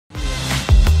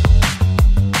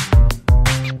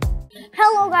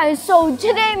Guys, so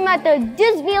today I'm at the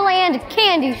Disneyland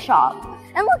candy shop.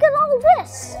 And look at all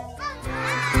this.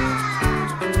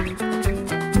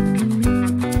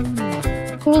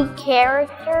 Disney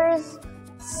characters,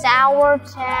 sour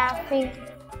taffy,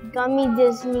 gummy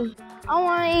Disney. I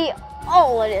want to eat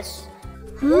all of this.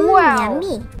 Wow.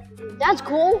 Yummy. That's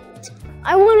cool.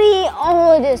 I want to eat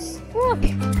all of this. Look.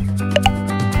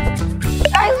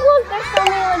 Guys, look, there's so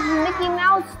many like Mickey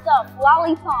Mouse stuff,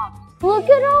 lollipops. Look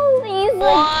at all these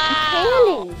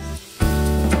candies.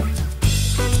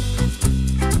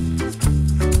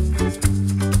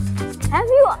 Have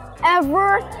you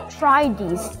ever tried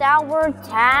these sour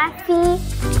taffy?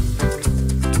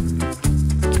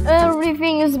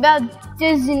 Everything is about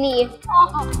Disney.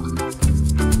 Oh.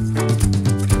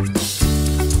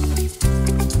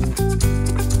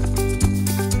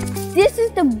 This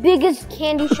is the biggest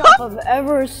candy shop I've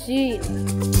ever seen.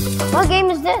 What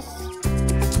game is this?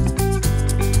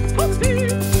 Wait,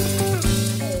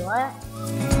 what?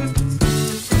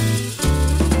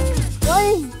 What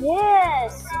is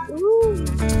this? Ooh.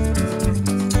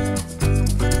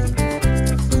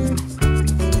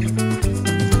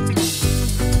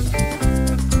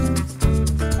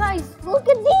 Guys, look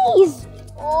at these!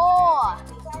 Oh!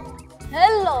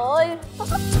 Hello!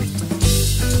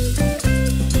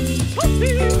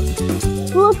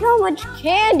 Look how much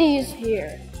candy is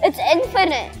here. It's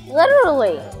infinite,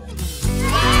 literally.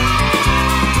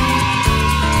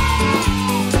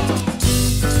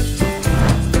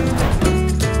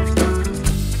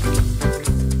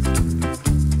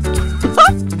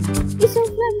 It's so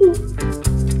fluffy.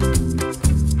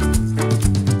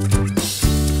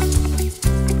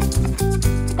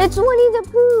 It's Winnie the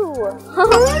Pooh.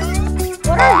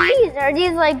 What are these? Are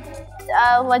these like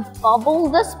bubble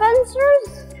dispensers?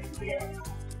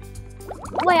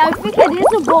 Wait, I think it is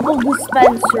a bubble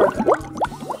dispenser.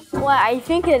 Wait, I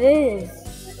think it is.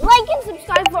 Like and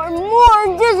subscribe for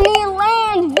more Disney